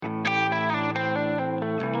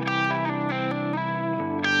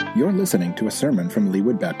You're listening to a sermon from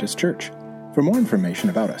Leawood Baptist Church. For more information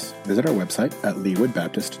about us, visit our website at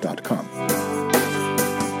leawoodbaptist.com.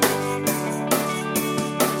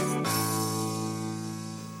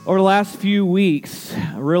 Over the last few weeks,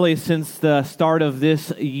 really since the start of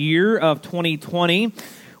this year of 2020,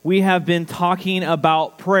 we have been talking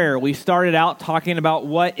about prayer. We started out talking about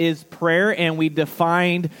what is prayer, and we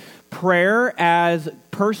defined prayer as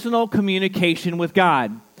personal communication with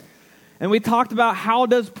God. And we talked about how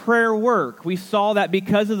does prayer work. We saw that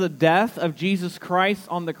because of the death of Jesus Christ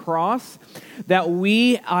on the cross, that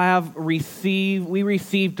we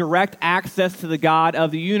receive direct access to the God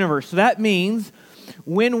of the universe. So that means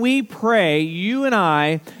when we pray, you and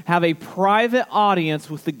I have a private audience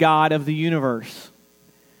with the God of the universe.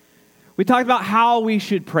 We talked about how we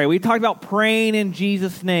should pray. We talked about praying in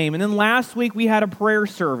Jesus' name. And then last week we had a prayer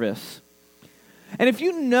service. And if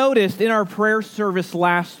you noticed in our prayer service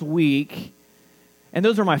last week, and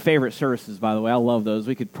those are my favorite services, by the way. I love those.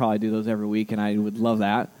 We could probably do those every week, and I would love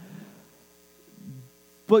that.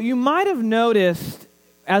 But you might have noticed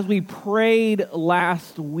as we prayed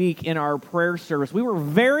last week in our prayer service, we were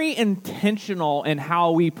very intentional in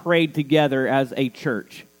how we prayed together as a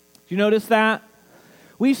church. Did you notice that?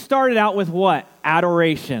 We started out with what?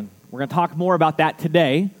 Adoration. We're going to talk more about that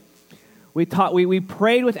today. We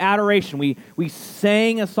prayed with adoration. We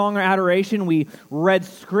sang a song of adoration. We read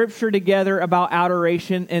scripture together about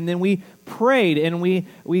adoration, and then we prayed, and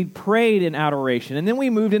we prayed in adoration. And then we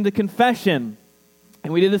moved into confession,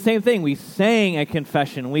 and we did the same thing. We sang a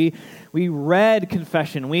confession. We read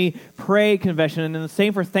confession. We prayed confession, and then the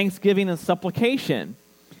same for thanksgiving and supplication.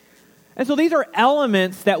 And so these are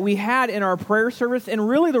elements that we had in our prayer service, and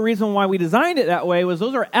really the reason why we designed it that way was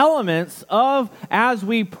those are elements of, as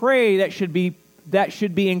we pray, that should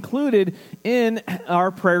be included in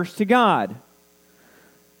our prayers to God.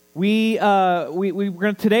 Today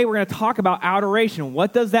we're going to talk about adoration.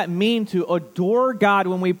 What does that mean to adore God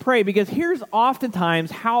when we pray? Because here's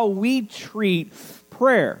oftentimes how we treat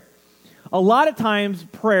prayer. A lot of times,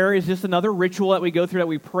 prayer is just another ritual that we go through, that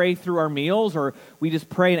we pray through our meals, or we just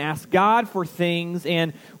pray and ask God for things,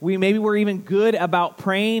 and maybe we're even good about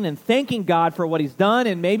praying and thanking God for what He's done,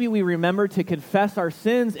 and maybe we remember to confess our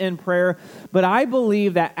sins in prayer. But I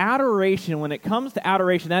believe that adoration, when it comes to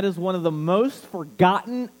adoration, that is one of the most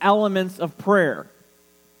forgotten elements of prayer,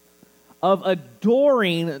 of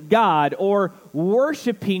adoring God or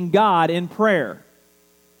worshiping God in prayer.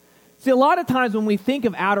 See, a lot of times when we think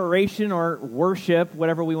of adoration or worship,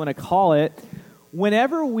 whatever we want to call it,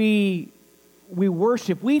 whenever we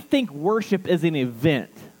worship, we think worship is an event,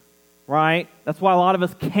 right? That's why a lot of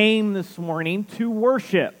us came this morning to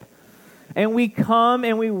worship. And we come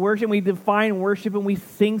and we worship, we define worship, and we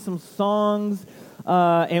sing some songs,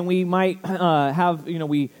 and we might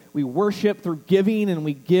we worship through giving, and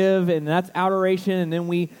we give, and that's adoration. And then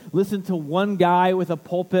we listen to one guy with a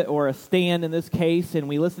pulpit or a stand in this case, and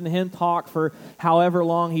we listen to him talk for however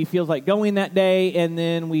long he feels like going that day, and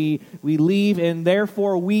then we leave, and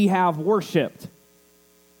therefore we have worshiped.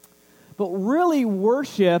 But really,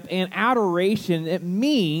 worship and adoration, it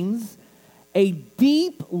means a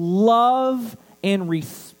deep love and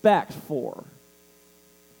respect for.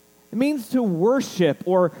 It means to worship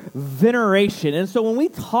or veneration. And so when we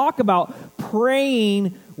talk about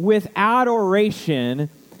praying with adoration,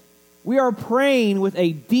 we are praying with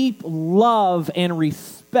a deep love and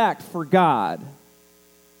respect for God.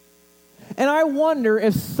 And I wonder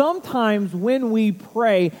if sometimes when we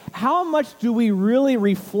pray, how much do we really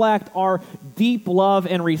reflect our deep love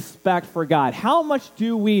and respect for God? How much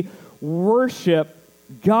do we worship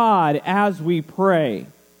God as we pray?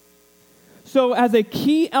 So as a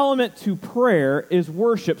key element to prayer is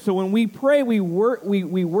worship. So when we pray, we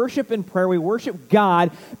worship in prayer. We worship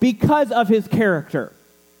God because of His character.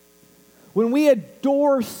 When we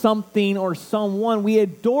adore something or someone, we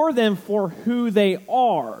adore them for who they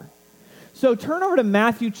are. So turn over to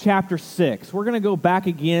Matthew chapter 6. We're going to go back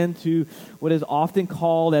again to what is often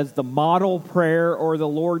called as the model prayer or the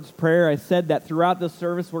Lord's Prayer. I said that throughout the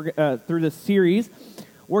service, through this series,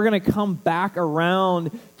 we're going to come back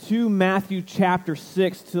around to Matthew chapter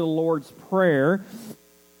 6 to the Lord's Prayer.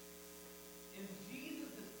 And Jesus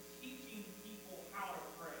is teaching people how to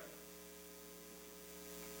pray.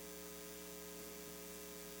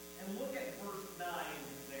 And look at verse 9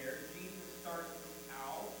 there. Jesus starts this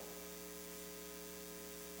out.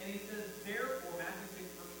 And he says, therefore, Matthew 6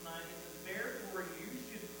 verse 9, he says, therefore you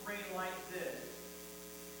should pray like this.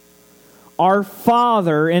 Our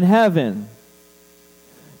Father in heaven,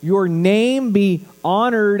 your name be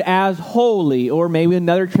honored as holy, or maybe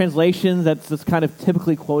another translation that's kind of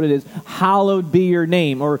typically quoted is, hallowed be your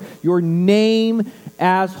name, or your name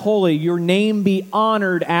as holy, your name be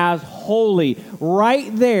honored as holy. Right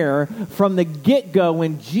there from the get-go,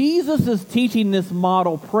 when Jesus is teaching this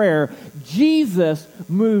model prayer, Jesus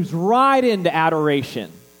moves right into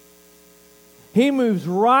adoration. He moves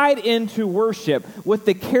right into worship with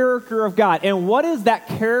the character of God. And what is that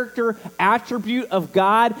character attribute of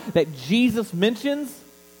God that Jesus mentions?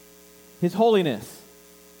 His holiness.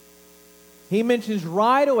 He mentions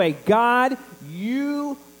right away, God,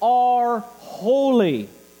 you are holy.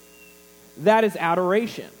 That is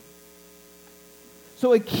adoration.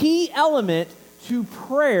 So a key element to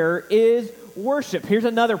prayer is worship. Here's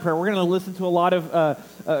another prayer. We're going to listen to a lot of,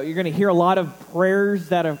 you're going to hear a lot of prayers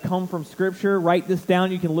that have come from Scripture. Write this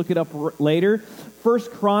down. You can look it up later. 1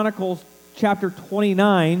 Chronicles chapter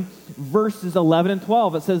 29, verses 11 and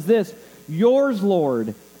 12. It says this, yours,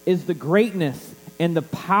 Lord, is the greatness and the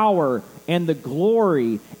power and the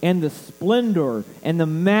glory and the splendor and the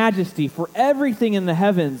majesty, for everything in the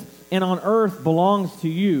heavens and on earth belongs to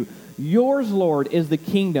you. Yours, Lord, is the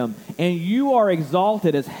kingdom, and you are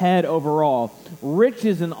exalted as head over all.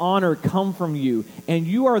 Riches and honor come from you, and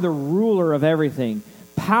you are the ruler of everything.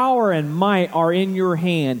 Power and might are in your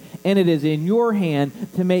hand, and it is in your hand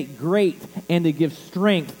to make great and to give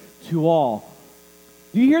strength to all.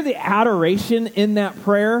 Do you hear the adoration in that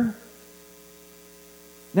prayer?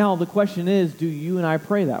 Now, the question is, do you and I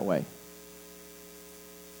pray that way?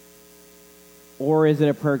 Or is it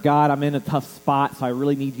a prayer, God, I'm in a tough spot, so I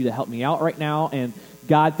really need you to help me out right now. And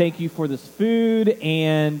God, thank you for this food,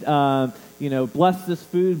 and bless this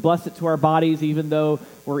food, bless it to our bodies, even though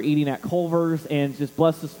we're eating at Culver's, and just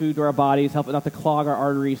bless this food to our bodies, help it not to clog our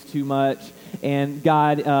arteries too much. And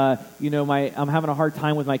God, I'm having a hard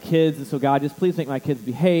time with my kids, and so God, just please make my kids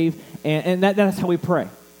behave. And that's how we pray.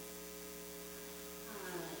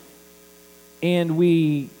 And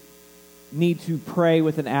we need to pray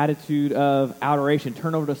with an attitude of adoration.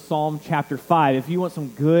 Turn over to Psalm chapter 5. If you want some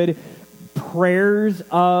good prayers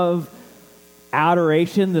of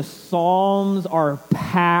adoration, the Psalms are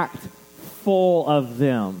packed full of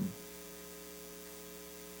them.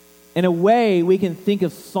 In a way, we can think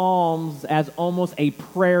of Psalms as almost a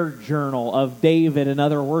prayer journal of David and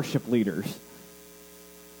other worship leaders.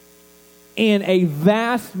 And a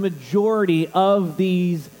vast majority of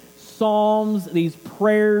these Psalms, these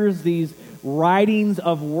prayers, these writings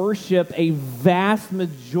of worship, a vast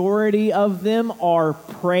majority of them are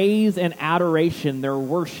praise and adoration. They're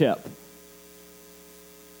worship.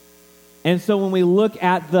 And so when we look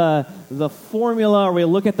at the formula, or we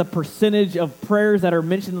look at the percentage of prayers that are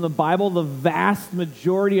mentioned in the Bible, the vast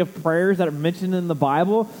majority of prayers that are mentioned in the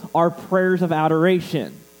Bible are prayers of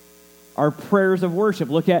adoration, are prayers of worship.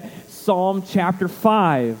 Look at Psalm chapter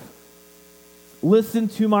 5. Listen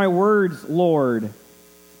to my words, Lord.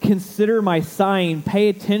 Consider my sighing. Pay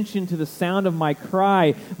attention to the sound of my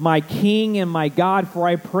cry, my King and my God, for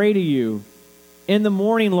I pray to you. In the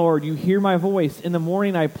morning, Lord, you hear my voice. In the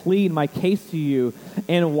morning I plead my case to you,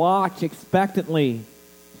 and watch expectantly.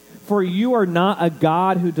 For you are not a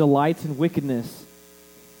God who delights in wickedness.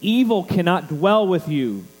 Evil cannot dwell with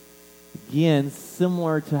you. Again,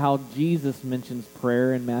 similar to how Jesus mentions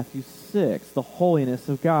prayer in Matthew 6, the holiness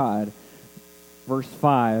of God. Verse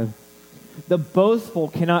 5, the boastful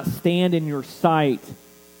cannot stand in your sight.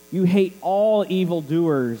 You hate all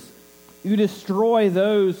evildoers. You destroy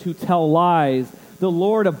those who tell lies. The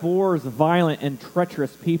Lord abhors violent and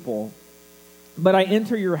treacherous people. But I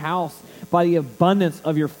enter your house by the abundance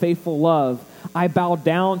of your faithful love. I bow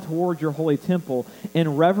down toward your holy temple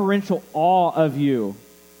in reverential awe of you.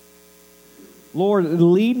 Lord,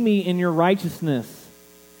 lead me in your righteousness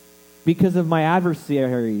because of my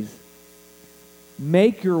adversaries.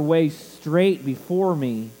 Make your way straight before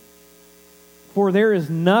me, for there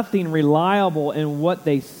is nothing reliable in what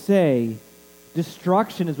they say.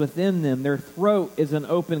 Destruction is within them. Their throat is an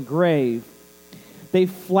open grave. They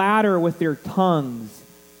flatter with their tongues.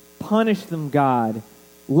 Punish them, God.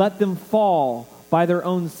 Let them fall by their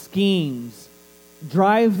own schemes.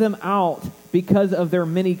 Drive them out because of their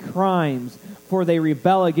many crimes, for they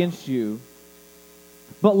rebel against you.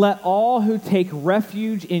 But let all who take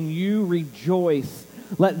refuge in you rejoice.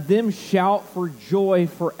 Let them shout for joy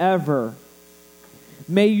forever.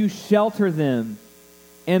 May you shelter them,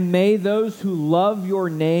 and may those who love your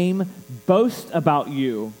name boast about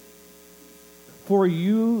you. For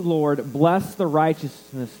you, Lord, bless the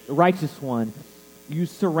righteous one. You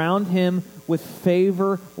surround him with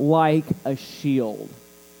favor like a shield.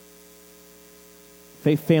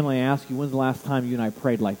 Faith family, I ask you, when's the last time you and I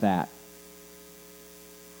prayed like that?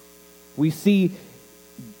 We see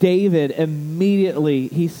David immediately,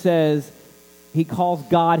 he calls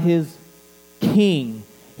God his king.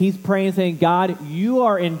 He's praying saying, God, you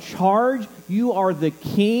are in charge, you are the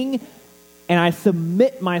king, and I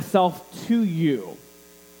submit myself to you.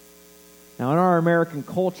 Now, in our American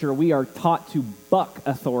culture, we are taught to buck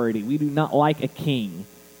authority. We do not like a king.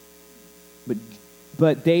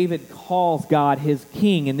 But David calls God his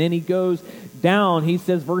king. And then he goes down, he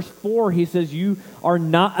says, verse 4, he says, you are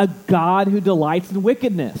not a God who delights in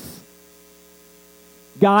wickedness.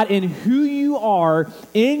 God, in who you are,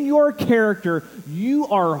 in your character, you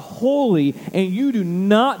are holy, and you do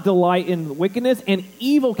not delight in wickedness, and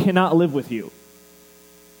evil cannot live with you.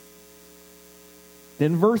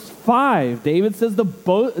 Then verse 5, David says, the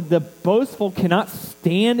boastful cannot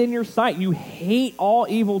stand in your sight. You hate all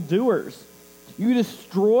evildoers. You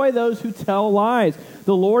destroy those who tell lies.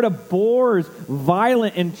 The Lord abhors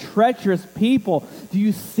violent and treacherous people. Do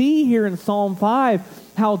you see here in Psalm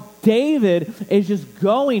 5 how David is just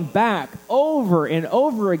going back over and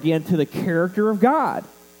over again to the character of God?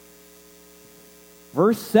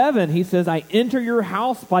 Verse 7, he says, I enter your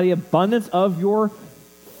house by the abundance of your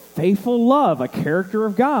faithful love, a character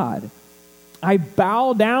of God. I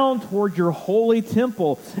bow down toward your holy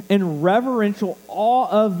temple in reverential awe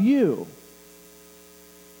of you.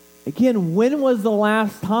 Again, when was the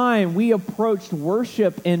last time we approached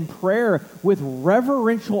worship and prayer with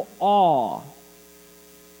reverential awe?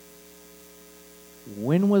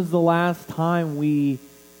 When was the last time we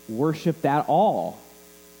worshiped at all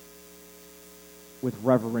with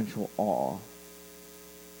reverential awe?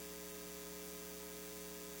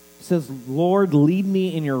 It says, Lord, lead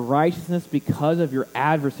me in your righteousness because of your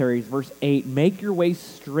adversaries. Verse 8, make your way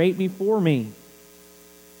straight before me.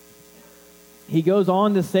 He goes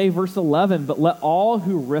on to say, verse 11, but let all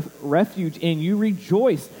who refuge in you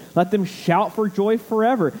rejoice. Let them shout for joy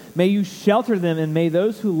forever. May you shelter them, and may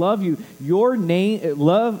those who love you, may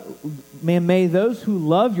those who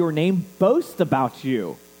love your name boast about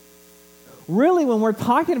you. Really, when we're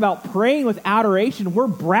talking about praying with adoration, we're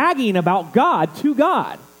bragging about God to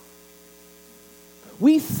God.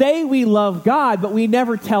 We say we love God, but we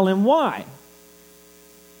never tell him why.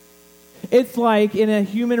 It's like in a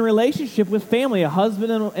human relationship with family, a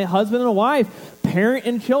husband and a wife, parent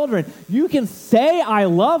and children. You can say I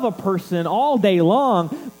love a person all day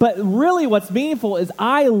long, but really what's meaningful is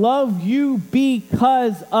I love you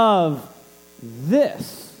because of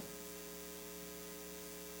this.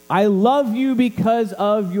 I love you because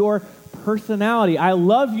of your personality. I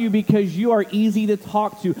love you because you are easy to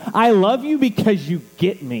talk to. I love you because you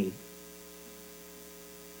get me.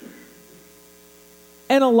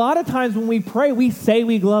 And a lot of times when we pray, we say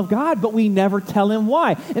we love God, but we never tell him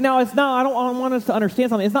why. And now it's not, I don't want us to understand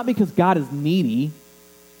something. It's not because God is needy.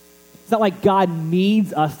 It's not like God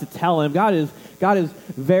needs us to tell him. God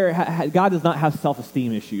does not have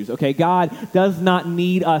self-esteem issues, okay? God does not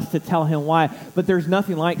need us to tell him why. But there's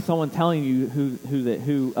nothing like someone telling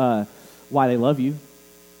you why they love you.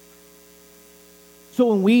 So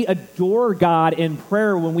when we adore God in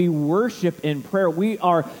prayer, when we worship in prayer, we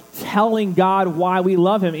are telling God why we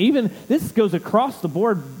love him. Even this goes across the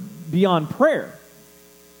board beyond prayer.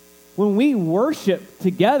 When we worship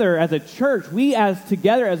together as a church,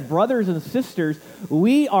 together as brothers and sisters,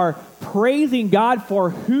 we are praising God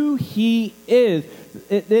for who he is.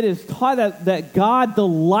 It is taught that God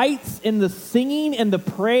delights in the singing and the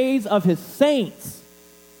praise of his saints.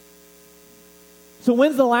 So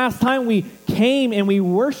when's the last time we came and we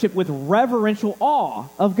worshiped with reverential awe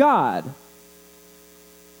of God?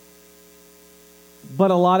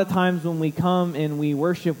 But a lot of times when we come and we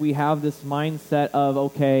worship, we have this mindset of,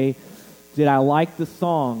 okay, did I like the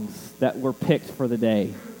songs that were picked for the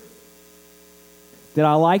day? Did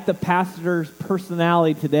I like the pastor's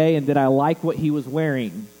personality today, and did I like what he was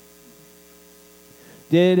wearing?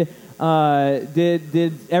 Did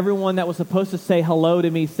everyone that was supposed to say hello to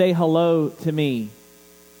me say hello to me?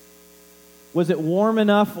 Was it warm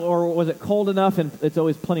enough or was it cold enough? And it's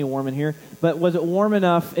always plenty warm in here. But was it warm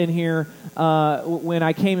enough in here when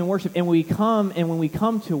I came and worshiped? And when we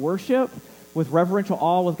come to worship with reverential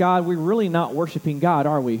awe with God, we're really not worshiping God,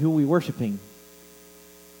 are we? Who are we worshiping?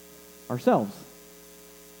 Ourselves.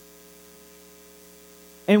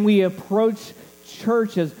 And we approach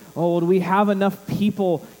church as, do we have enough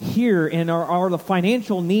people here, and are the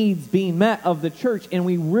financial needs being met of the church? And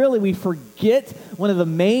we forget one of the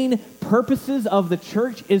main purposes of the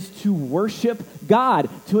church is to worship God,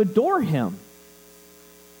 to adore him.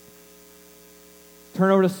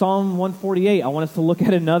 Turn over to Psalm 148. I want us to look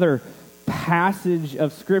at another passage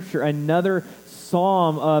of Scripture, another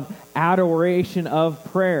psalm of adoration of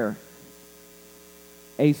prayer.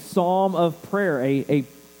 a psalm of prayer,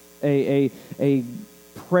 a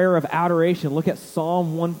prayer of adoration. Look at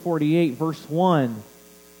Psalm 148, verse 1.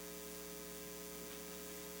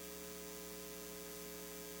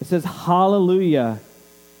 It says, hallelujah,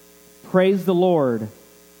 praise the Lord.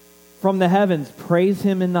 From the heavens, praise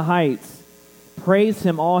him in the heights. Praise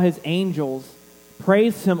him, all his angels.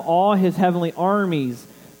 Praise him, all his heavenly armies.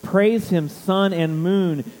 Praise him, sun and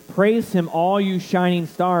moon. Praise him, all you shining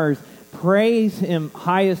stars. Praise him,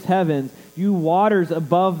 highest heavens. You waters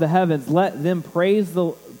above the heavens, let them praise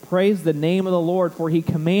the name of the Lord, for he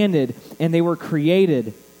commanded, and they were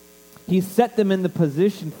created. He set them in the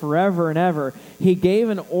position forever and ever. He gave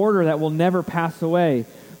an order that will never pass away.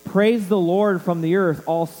 Praise the Lord from the earth,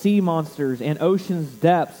 all sea monsters and ocean's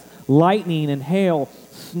depths, lightning and hail,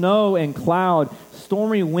 snow and cloud,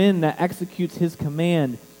 stormy wind that executes his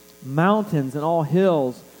command, mountains and all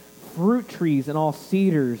hills, fruit trees and all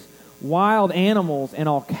cedars, wild animals and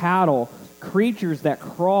all cattle, creatures that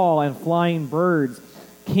crawl and flying birds,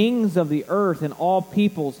 kings of the earth and all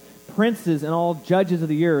peoples, princes and all judges of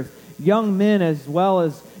the earth, young men as well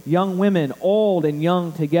as young women, old and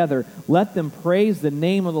young together. Let them praise the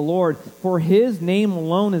name of the Lord, for his name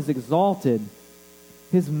alone is exalted.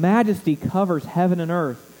 His majesty covers heaven and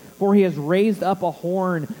earth, for he has raised up a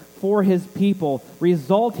horn for his people,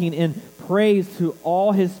 resulting in praise to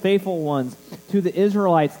all his faithful ones, to the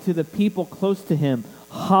Israelites, to the people close to him.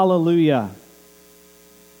 Hallelujah.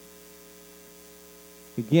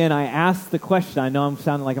 Again, I asked the question. I know I'm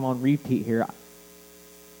sounding like I'm on repeat here.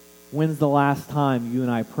 When's the last time you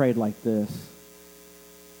and I prayed like this?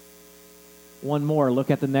 One more.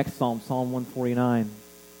 Look at the next psalm, Psalm 149.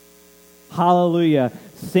 Hallelujah.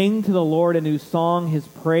 Sing to the Lord a new song, his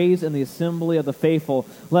praise in the assembly of the faithful.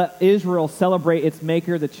 Let Israel celebrate its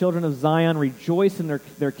maker, the children of Zion rejoice in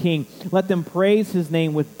their king. Let them praise his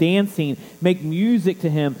name with dancing, make music to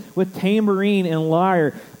him with tambourine and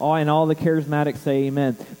lyre. And all the charismatics say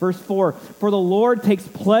amen. Verse 4, for the Lord takes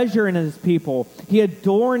pleasure in his people. He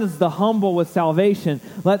adorns the humble with salvation.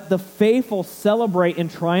 Let the faithful celebrate in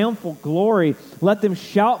triumphal glory. Let them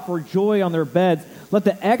shout for joy on their beds. Let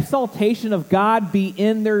the exaltation of God be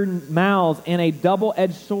in their mouths and a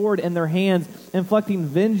double-edged sword in their hands, inflicting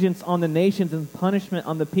vengeance on the nations and punishment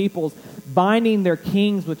on the peoples, binding their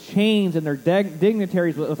kings with chains and their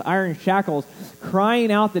dignitaries with iron shackles,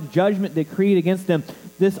 crying out the judgment decreed against them.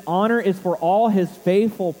 This honor is for all his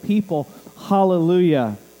faithful people.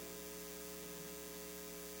 Hallelujah.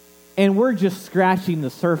 And we're just scratching the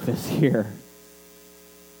surface here.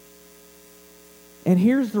 And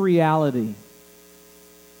here's the reality.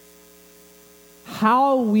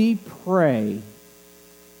 How we pray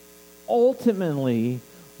ultimately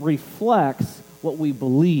reflects what we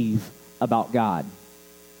believe about God.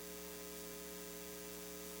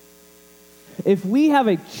 If we have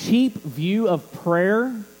a cheap view of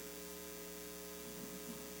prayer,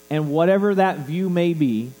 and whatever that view may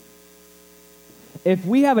be, if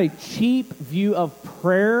we have a cheap view of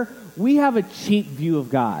prayer, we have a cheap view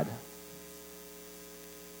of God.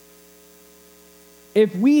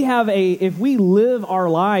 If we live our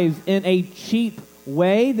lives in a cheap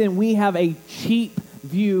way, then we have a cheap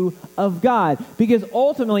view of God. Because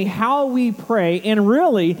ultimately, how we pray and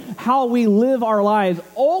really how we live our lives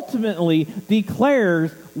ultimately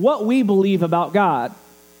declares what we believe about God.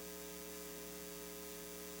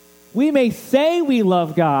 We may say we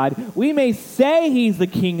love God. We may say he's the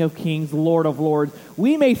King of Kings, Lord of Lords.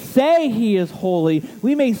 We may say he is holy.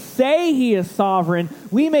 We may say he is sovereign.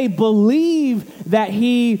 We may believe that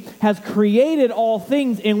he has created all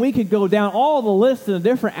things, and we could go down all the list of the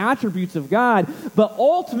different attributes of God. But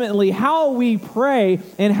ultimately, how we pray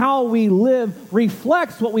and how we live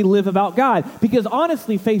reflects what we live about God. Because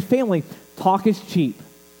honestly, faith family, talk is cheap.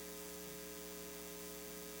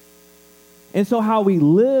 And so how we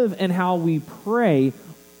live and how we pray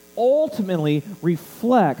ultimately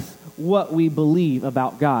reflects what we believe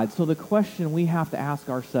about God. So the question we have to ask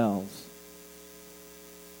ourselves,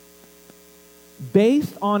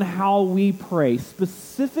 based on how we pray,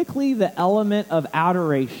 specifically the element of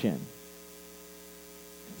adoration,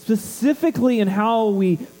 specifically in how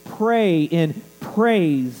we pray in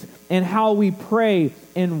praise and how we pray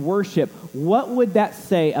in worship, what would that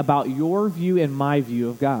say about your view and my view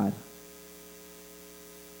of God?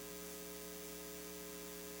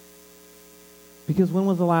 Because when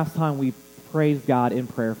was the last time we praised God in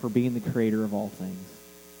prayer for being the creator of all things?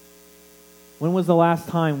 When was the last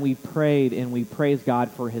time we prayed and we praised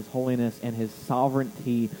God for his holiness and his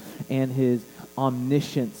sovereignty and his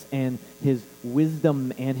omniscience and his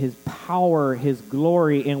wisdom and his power, his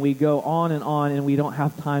glory, and we go on and we don't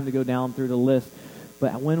have time to go down through the list.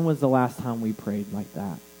 but when was the last time we prayed like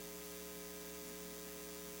that?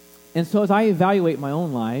 And so as I evaluate my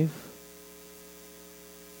own life,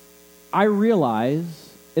 I realize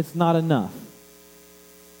it's not enough.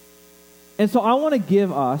 And so I want to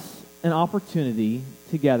give us an opportunity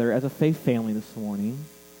together as a faith family this morning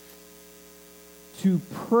to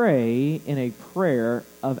pray in a prayer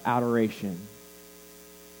of adoration.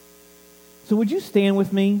 So would you stand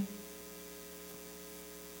with me?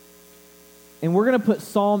 And we're going to put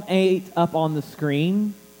Psalm 8 up on the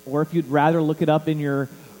screen, or if you'd rather look it up in your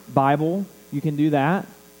Bible, you can do that.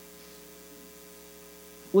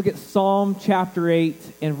 Look at Psalm chapter 8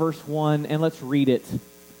 and verse 1, and let's read it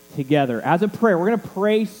together. As a prayer, we're going to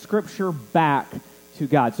pray Scripture back to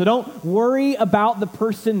God. So don't worry about the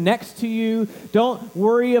person next to you. Don't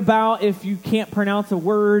worry about if you can't pronounce a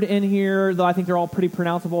word in here, though I think they're all pretty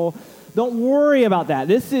pronounceable. Don't worry about that.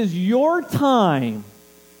 This is your time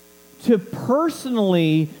to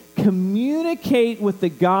personally communicate with the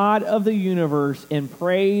God of the universe in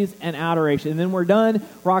praise and adoration. And then we're done.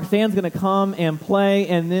 Roxanne's going to come and play,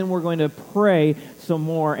 and then we're going to pray some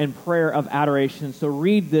more in prayer of adoration. So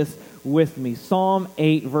read this with me. Psalm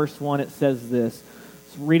 8, verse 1, it says this.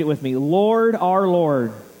 So read it with me. Lord, our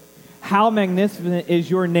Lord, how magnificent is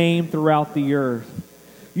your name throughout the earth.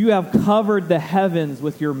 You have covered the heavens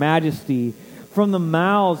with your majesty. From the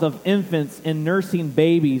mouths of infants and nursing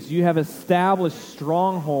babies, you have established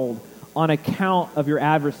stronghold on account of your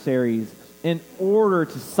adversaries in order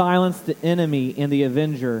to silence the enemy and the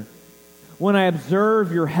avenger. When I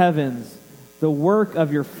observe your heavens, the work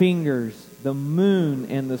of your fingers, the moon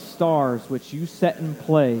and the stars which you set in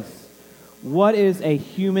place, what is a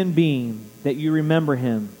human being that you remember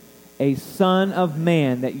him, a son of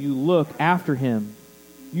man that you look after him?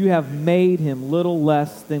 You have made him little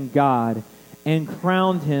less than God and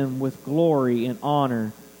crowned him with glory and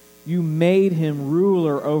honor. You made him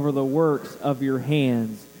ruler over the works of your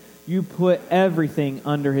hands. You put everything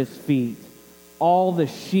under his feet, all the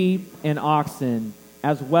sheep and oxen,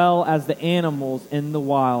 as well as the animals in the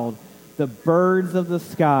wild, the birds of the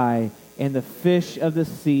sky and the fish of the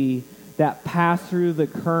sea that pass through the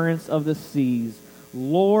currents of the seas.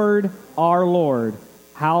 Lord, our Lord,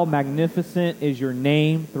 how magnificent is your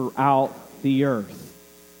name throughout the earth.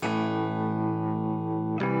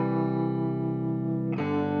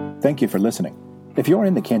 Thank you for listening. If you're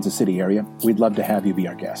in the Kansas City area, we'd love to have you be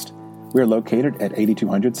our guest. We're located at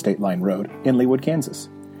 8200 State Line Road in Leawood, Kansas.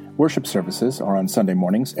 Worship services are on Sunday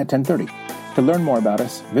mornings at 10:30. To learn more about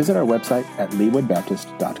us, visit our website at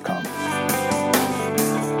leawoodbaptist.com.